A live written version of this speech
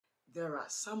there are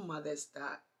some mothers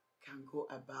that can go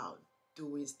about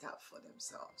doing stuff for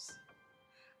themselves.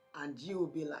 And you will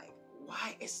be like,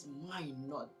 why is mine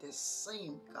not the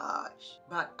same? Gosh.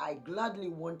 But I gladly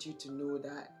want you to know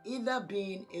that either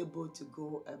being able to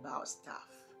go about stuff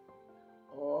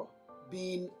or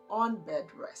being on bed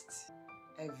rest,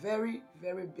 a very,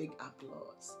 very big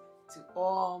applause to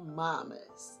all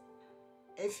mamas.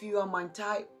 If you are my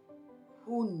type,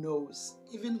 who knows,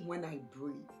 even when I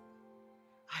breathe,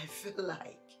 I feel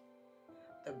like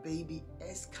the baby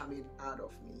is coming out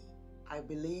of me. I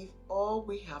believe all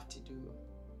we have to do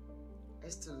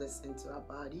is to listen to our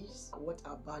bodies, what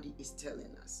our body is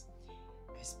telling us.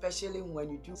 Especially when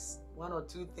you do one or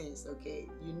two things, okay,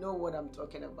 you know what I'm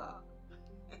talking about.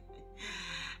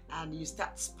 And you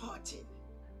start spotting,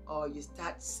 or you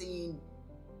start seeing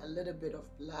a little bit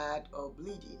of blood or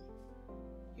bleeding.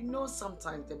 You know,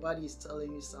 sometimes the body is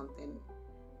telling you something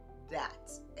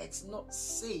that it's not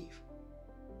safe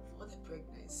for the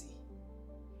pregnancy,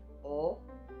 or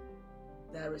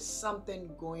there is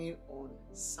something going on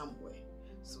somewhere.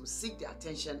 So seek the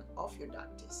attention of your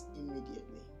doctors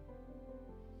immediately.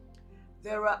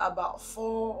 There are about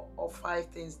 4 or 5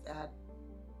 things that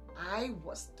I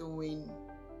was doing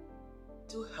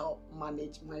to help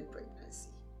manage my pregnancy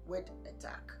with a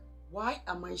Tac. Why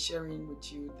am I sharing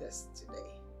with you this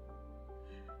today?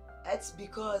 It's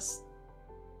because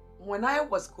when I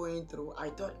was going through, I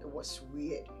thought it was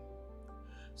weird.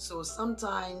 So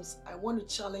sometimes I want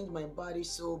to challenge my body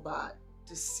so bad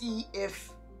to see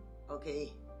if,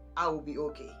 okay, I will be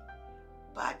okay.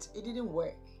 But it didn't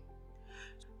work.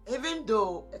 Even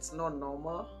though it's not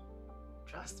normal,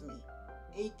 trust me,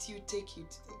 it will take you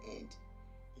to the end.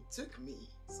 It took me,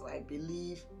 so I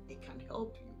believe it can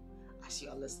help you as you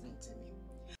are listening to me.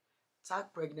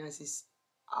 Tac pregnancies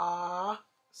are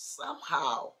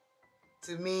somehow,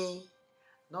 to me,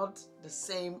 not the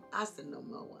same as the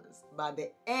normal ones, but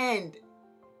the end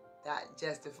that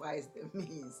justifies the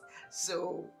means.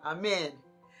 So, amen.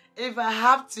 If I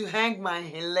have to hang my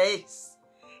legs,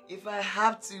 if I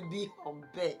have to be on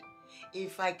bed,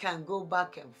 if I can go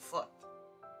back and forth,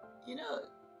 you know,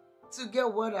 to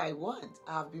get what I want,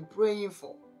 I've been praying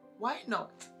for. Why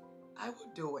not? I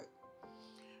will do it.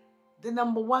 The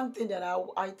number one thing that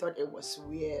I thought it was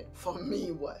weird for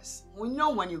me was,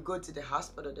 when you go to the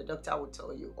hospital, the doctor will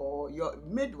tell you, or your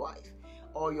midwife,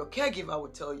 or your caregiver will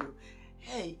tell you,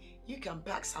 hey, you can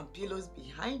pack some pillows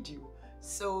behind you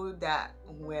so that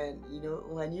when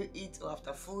you eat or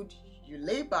after food, you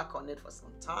lay back on it for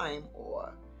some time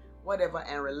or whatever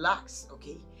and relax,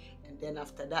 okay? And then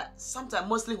after that, sometimes,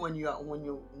 mostly when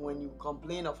you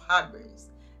complain of heartburns,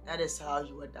 that is how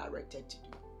you are directed to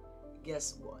do.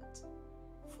 Guess what?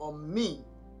 For me,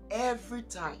 every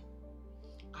time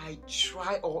I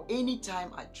try, or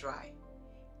anytime I try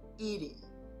eating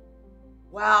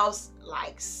whilst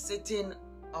like sitting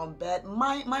on bed,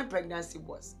 my pregnancy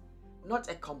was not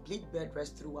a complete bed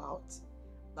rest throughout,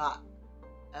 but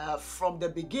from the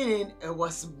beginning it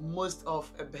was most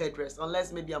of a bed rest,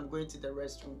 unless maybe I'm going to the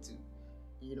restroom to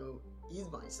ease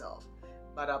myself.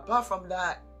 But apart from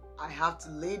that, I have to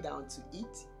lay down to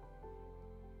eat,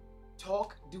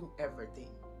 talk, do everything.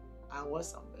 I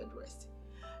was on bed rest.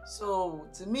 So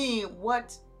to me,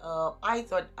 what I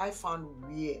thought I found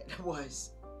weird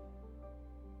was,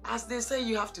 as they say,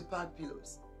 you have to pack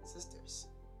pillows, sisters.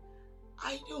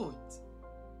 I don't.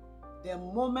 The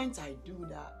moment I do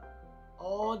that,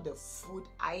 all the food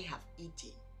I have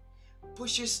eaten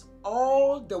pushes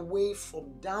all the way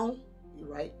from down,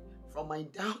 right? From my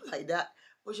down like that,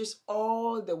 pushes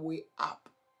all the way up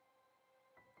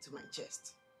to my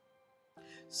chest.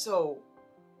 So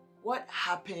what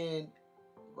happened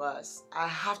was,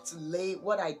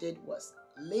 what I did was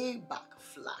lay back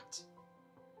flat,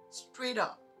 straight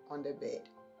up on the bed.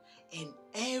 And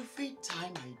every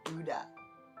time I do that,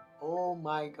 oh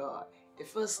my God, it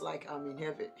feels like I'm in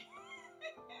heaven.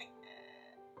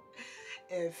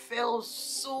 It feels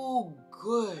so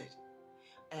good.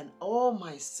 And all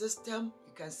my system,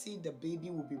 you can see the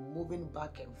baby will be moving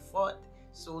back and forth,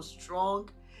 so strong.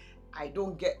 I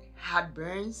don't get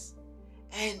heartburns.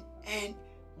 And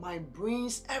my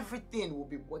brains, everything will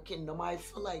be working normal. I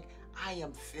feel like I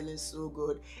am feeling so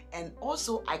good. And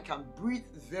also I can breathe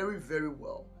very, very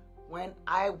well when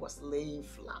I was laying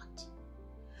flat.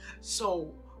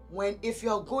 So if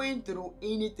you're going through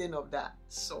anything of that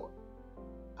sort,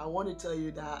 I want to tell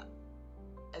you that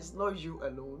it's not you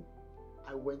alone.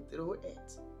 I went through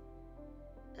it.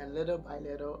 And little by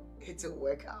little, it will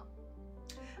work out.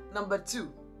 Number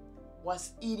 2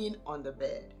 was eating on the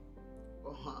bed.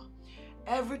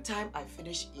 Every time I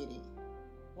finish eating,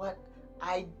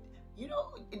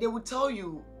 they would tell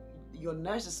you, your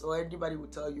nurses or anybody will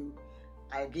tell you,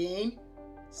 again,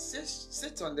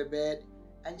 sit on the bed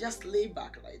and just lay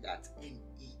back like that and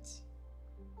eat.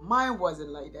 Mine wasn't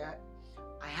like that.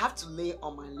 I have to lay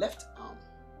on my left arm.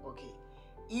 Okay.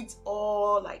 Eat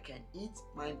all I can eat.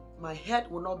 My head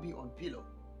will not be on pillow.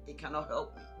 It cannot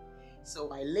help me.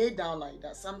 So I lay down like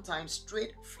that, sometimes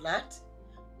straight, flat,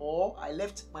 or I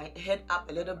lift my head up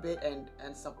a little bit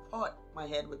and support my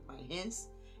head with my hands,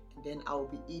 and then I will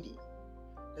be eating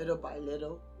little by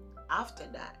little. After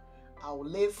that, I will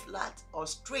lay flat or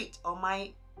straight on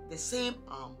the same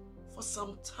arm for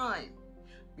some time,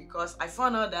 because I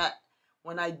found out that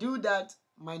when I do that,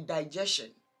 my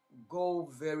digestion go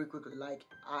very quickly. Like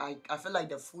I feel like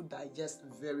the food digests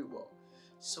very well.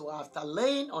 So after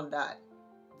laying on that,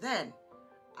 then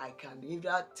I can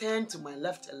either turn to my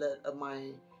left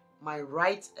my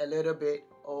right a little bit,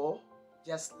 or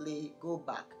just go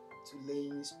back to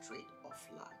laying straight or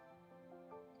flat.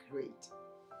 Great.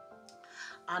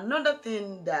 Another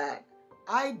thing that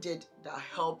I did that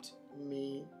helped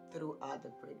me throughout the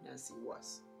pregnancy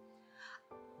was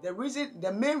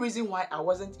the main reason why I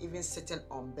wasn't even sitting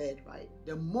on bed, right?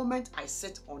 The moment I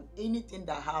sit on anything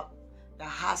that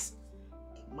has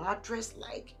a mattress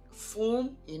like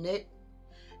foam in it,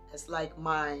 it's like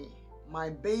my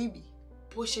baby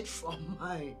push it from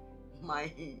my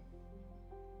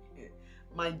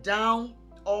down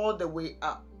all the way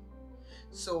up.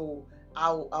 So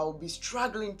I'll be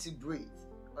struggling to breathe.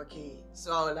 Okay,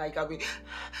 so I'll be.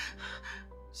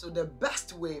 So the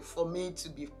best way for me to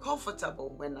be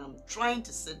comfortable when I'm trying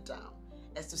to sit down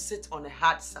is to sit on a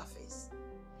hard surface.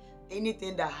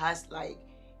 Anything that has like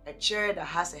a chair that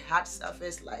has a hard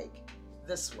surface like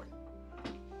this one.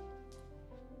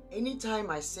 Anytime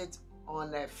I sit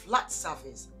on a flat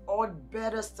surface, or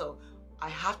better still, I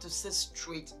have to sit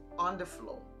straight on the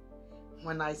floor.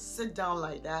 When I sit down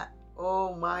like that,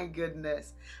 oh my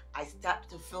goodness, I start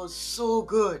to feel so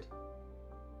good.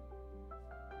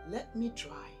 Let me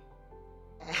try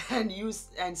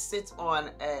and sit on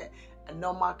a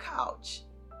normal couch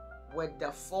with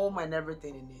the foam and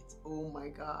everything in it. Oh my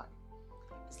God,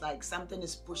 it's like something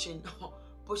is pushing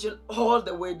all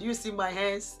the way. Do you see my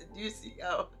hands? Do you see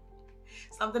how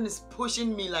something is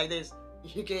pushing me like this?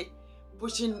 Okay,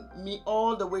 pushing me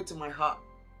all the way to my heart.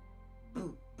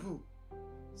 Boo, boo.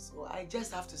 So I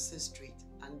just have to sit straight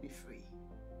and be free.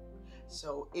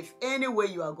 So if any way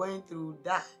you are going through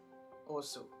that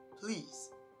also, please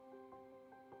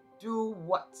do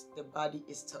what the body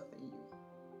is telling you.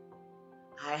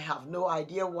 I have no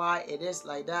idea why it is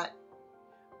like that,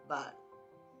 but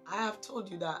I have told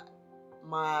you that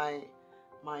my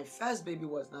first baby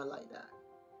was not like that.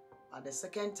 But the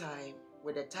second time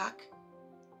with the Tac,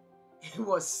 it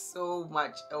was so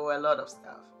much, a lot of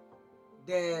stuff.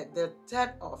 The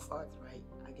third or fourth, right?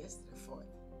 I guess the fourth.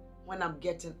 When I'm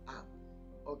getting up,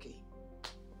 okay.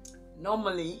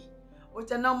 Normally,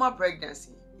 with a normal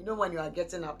pregnancy, you know when you are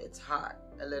getting up, it's hard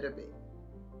a little bit.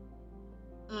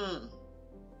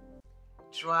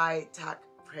 Try Tac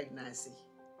Pregnancy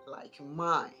like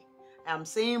mine. I'm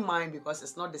saying mine because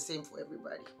it's not the same for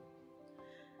everybody.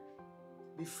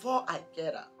 Before I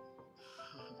get up,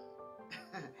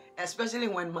 especially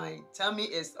when my tummy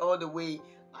is all the way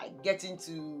like getting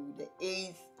to the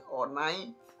 8th or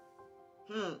 9th,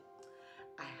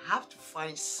 I have to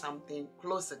find something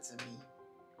closer to me.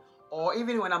 Or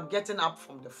even when I'm getting up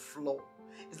from the floor,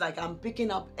 it's like I'm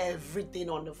picking up everything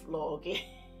on the floor, okay?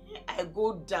 I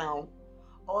go down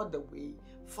all the way,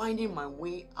 finding my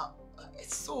way up.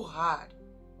 It's so hard.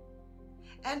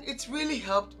 And it's really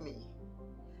helped me.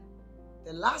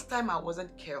 The last time I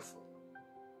wasn't careful,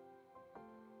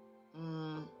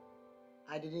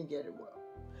 I didn't get it well.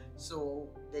 So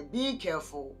the being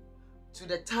careful to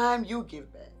the time you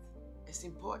give birth is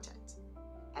important.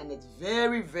 And it's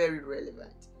very, very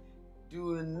relevant.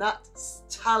 Do not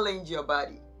challenge your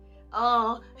body.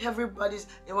 Everybody's,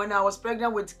 when I was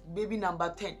pregnant with baby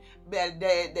number 10,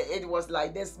 it was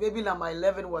like this. Baby number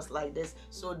 11 was like this.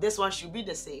 So this one should be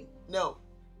the same. No,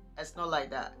 it's not like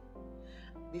that.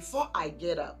 Before I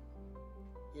get up,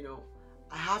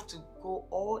 I have to go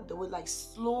all the way, like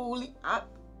slowly up.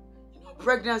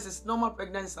 Normal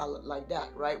pregnancies are like that,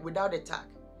 right? Without a Tac.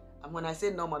 And when I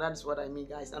say normal, that is what I mean,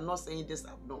 guys. I'm not saying this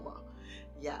abnormal.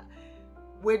 Yeah.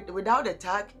 Without a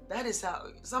Tac, that is how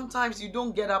sometimes you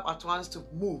don't get up at once to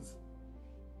move.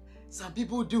 Some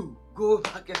people do go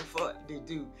back and forth, they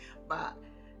do, but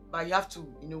you have to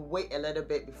wait a little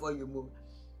bit before you move.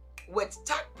 With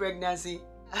Tac Pregnancy,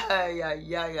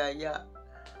 yeah.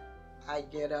 I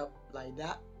get up like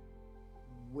that,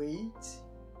 wait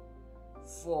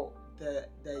for the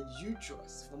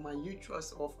uterus, for my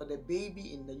uterus or for the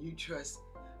baby in the uterus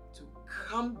to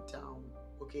come down.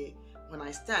 Okay, when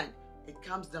I stand, it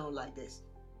comes down like this.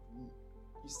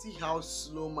 You see how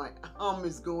slow my arm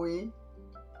is going?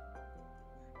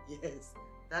 Yes,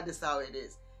 that is how it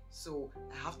is. So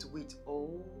I have to wait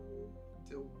all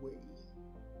the way.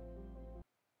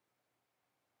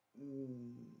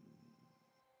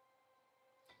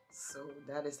 So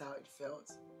that is how it felt.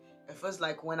 It feels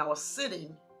like when I was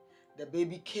sitting, the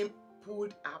baby came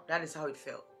pulled up. That is how it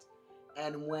felt.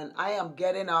 And when I am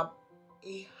getting up,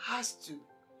 it has to.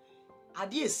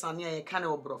 Adi esania ye kana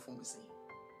obrofo musi.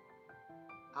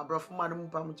 Abrofo manu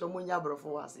pamucho munya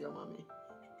abrofo wasi yo mami.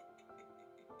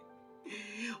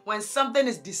 When something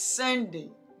is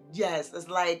descending, yes, it's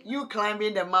like you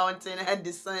climbing the mountain and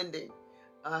descending.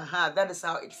 That is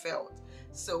how it felt.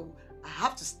 So I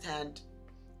have to stand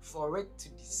for it to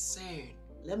descend.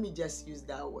 Let me just use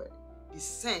that word.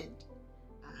 Descend.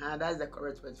 That's the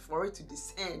correct word. For it to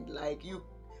descend, like you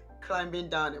climbing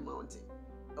down a mountain.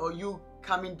 Or you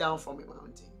coming down from a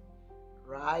mountain.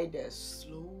 Right there,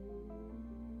 slowly.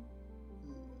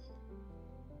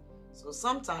 So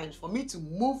sometimes for me to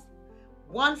move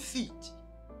 1 feet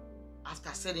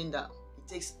after sitting down, it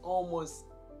takes almost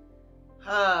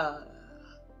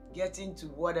getting to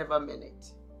whatever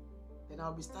minute. Then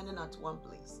I'll be standing at one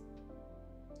place.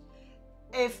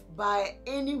 If by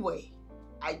any way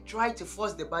I try to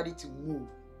force the body to move,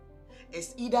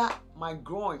 it's either my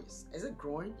groins, is it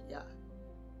groin? Yeah,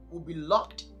 will be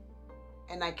locked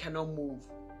and I cannot move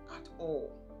at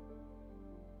all.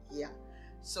 Yeah,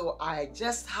 so I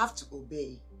just have to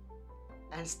obey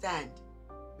and stand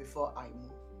before I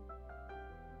move.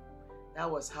 That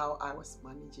was how I was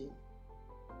managing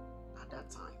at that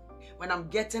time. When I'm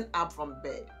getting up from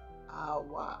bed, I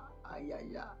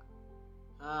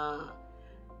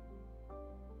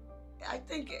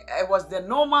think it was the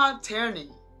normal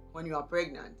turning when you are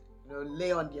pregnant. You know,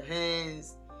 lay on your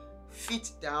hands,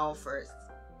 feet down first,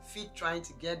 feet trying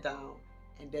to get down,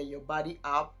 and then your body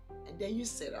up, and then you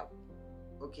sit up.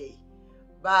 Okay,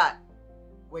 but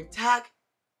with Tac,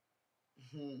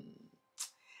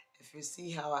 if you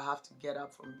see how I have to get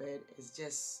up from bed, it's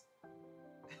just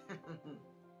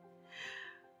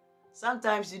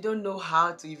sometimes you don't know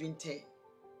how to even turn.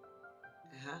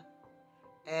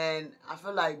 And I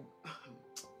feel like,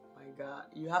 my God,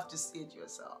 you have to see it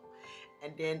yourself.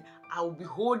 And then I will be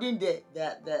holding the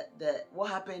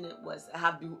what happened was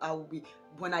I will be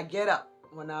when I get up,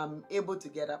 when I'm able to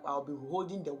get up, I'll be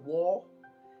holding the wall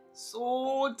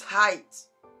so tight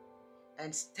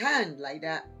and stand like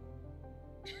that,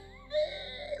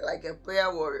 like a prayer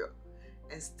warrior,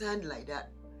 and stand like that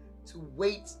to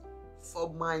wait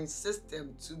for my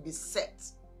system to be set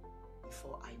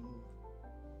before I move.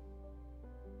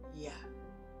 Yeah,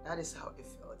 that is how it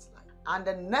felt like. And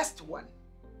the next one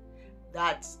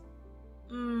that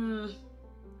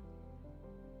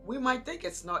we might think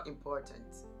it's not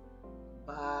important,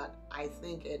 but I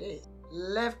think it is.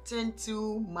 Lifting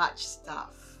too much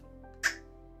stuff.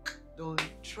 Don't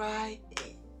try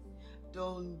it.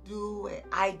 Don't do it.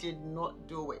 I did not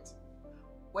do it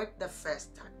with the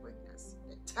first Tac pregnancy.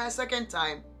 The second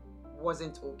time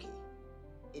wasn't okay.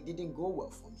 It didn't go well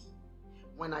for me.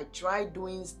 When I tried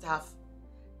doing stuff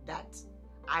that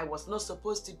I was not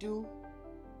supposed to do,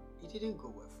 it didn't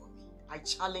go well for me. I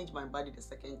challenged my body the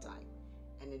second time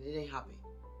and it didn't happen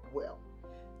well.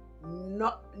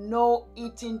 No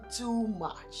eating too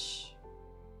much.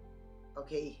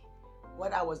 Okay,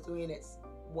 what I was doing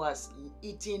was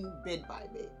eating bit by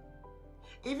bit.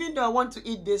 Even though I want to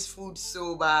eat this food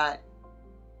so bad,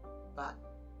 but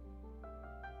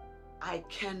I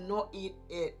cannot eat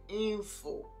it in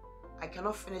full. I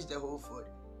cannot finish the whole food.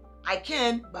 I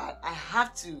can, but I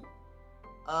have to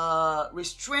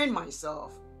restrain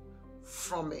myself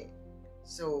from it.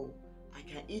 So I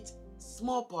can eat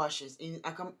small portions.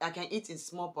 I can eat in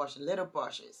small portions, little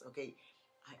portions. Okay,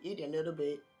 I eat a little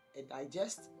bit, I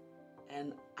digest,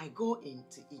 and I go in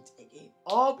to eat again.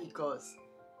 All because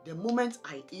the moment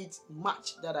I eat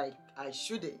much that I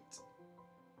shouldn't,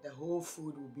 the whole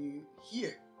food will be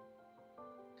here.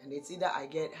 And it's either I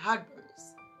get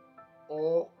heartburns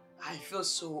or I feel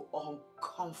so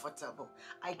uncomfortable.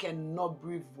 I cannot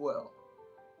breathe well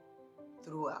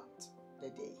throughout the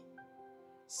day.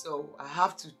 So I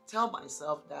have to tell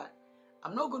myself that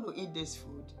I'm not going to eat this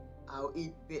food. I'll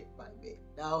eat bit by bit.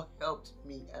 That helped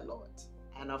me a lot.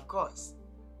 And of course,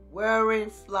 wearing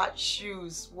flat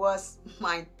shoes was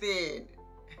my thing.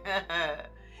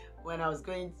 When I was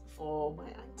going for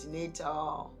my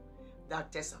antenatal,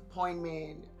 doctor's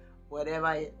appointment,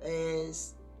 whatever it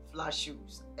is, flat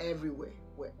shoes everywhere,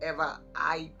 wherever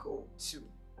I go to.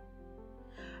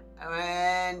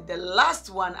 And the last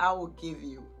one I will give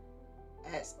you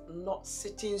as not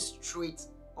sitting straight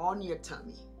on your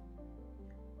tummy,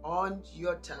 or on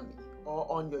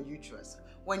your uterus.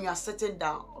 When you are sitting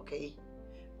down, okay,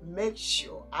 make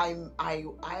sure I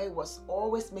was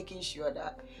always making sure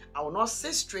that I will not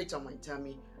sit straight on my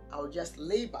tummy. I will just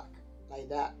lay back like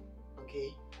that,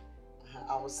 okay.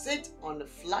 I will sit on the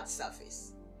flat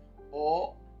surface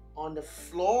or on the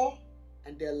floor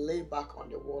and then lay back on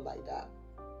the wall like that.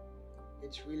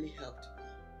 It really helped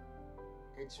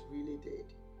me. It really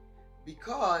did.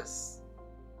 Because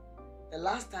the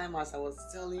last time, as I was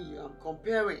telling you, I'm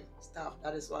comparing stuff.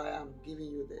 That is why I'm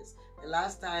giving you this. The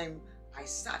last time I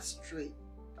sat straight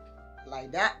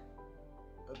like that,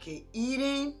 okay,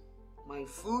 eating my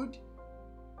food,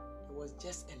 it was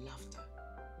just a laughter.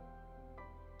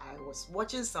 I was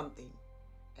watching something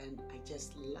and I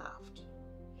just laughed.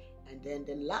 And then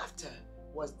the laughter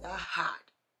was that hard.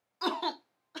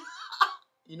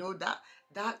 You know, that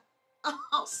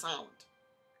sound.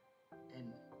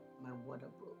 And my water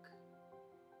broke.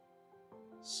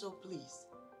 So please,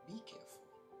 be careful.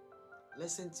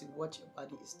 Listen to what your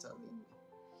body is telling you.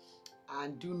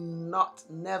 And do not,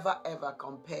 never ever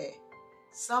compare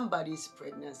somebody's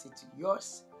pregnancy to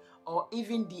yours, or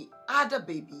even the other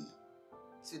baby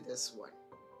to this one,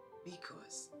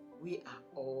 because we are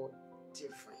all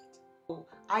different.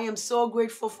 I am so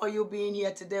grateful for you being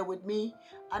here today with me,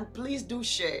 and please do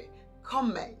share,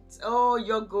 comment. Oh,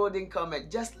 your golden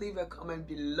comment. Just leave a comment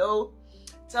below.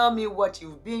 Tell me what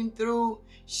you've been through.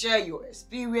 Share your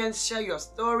experience, share your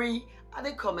story at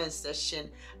the comment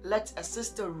section. Let a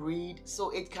sister read so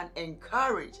it can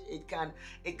encourage, it can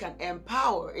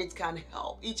empower, it can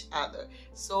help each other,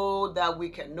 so that we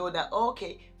can know that,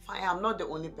 okay, fine, I'm not the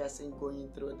only person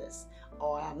going through this,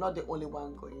 or I'm not the only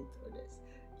one going through this.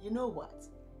 You know what?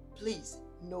 Please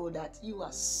know that you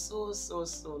are so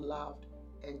loved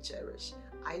and cherished.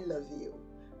 I love you.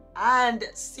 And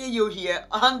see you here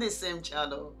on the same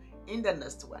channel in the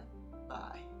next one.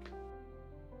 Bye.